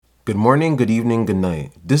Good morning, good evening, good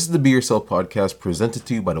night. This is the Be Yourself podcast presented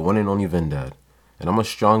to you by the one and only Vendad. And I'm a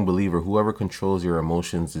strong believer whoever controls your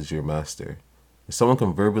emotions is your master. If someone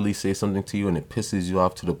can verbally say something to you and it pisses you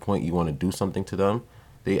off to the point you want to do something to them,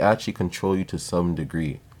 they actually control you to some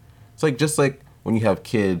degree. It's like just like when you have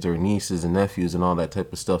kids or nieces and nephews and all that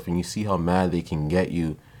type of stuff and you see how mad they can get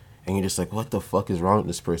you and you're just like, what the fuck is wrong with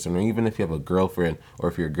this person? Or even if you have a girlfriend or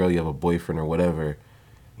if you're a girl, you have a boyfriend or whatever.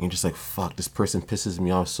 And you're just like, fuck, this person pisses me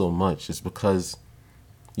off so much. It's because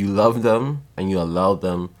you love them and you allow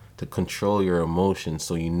them to control your emotions.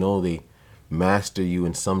 So you know they master you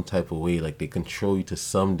in some type of way. Like they control you to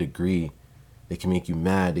some degree. They can make you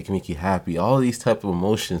mad. They can make you happy. All these type of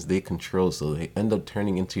emotions they control. So they end up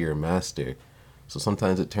turning into your master. So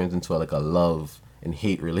sometimes it turns into like a love and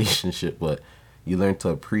hate relationship. But you learn to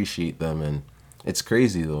appreciate them. And it's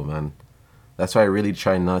crazy though, man. That's why I really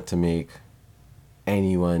try not to make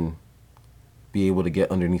anyone be able to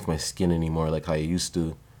get underneath my skin anymore like I used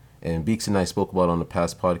to. And Beeks and I spoke about on the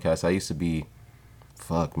past podcast, I used to be,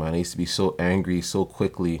 fuck man, I used to be so angry so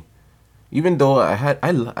quickly. Even though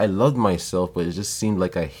I loved myself, but it just seemed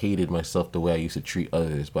like I hated myself the way I used to treat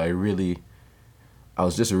others. But I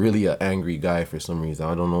was just really an angry guy for some reason.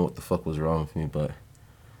 I don't know what the fuck was wrong with me, but at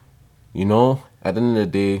the end of the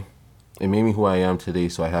day, it made me who I am today,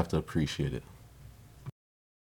 so I have to appreciate it.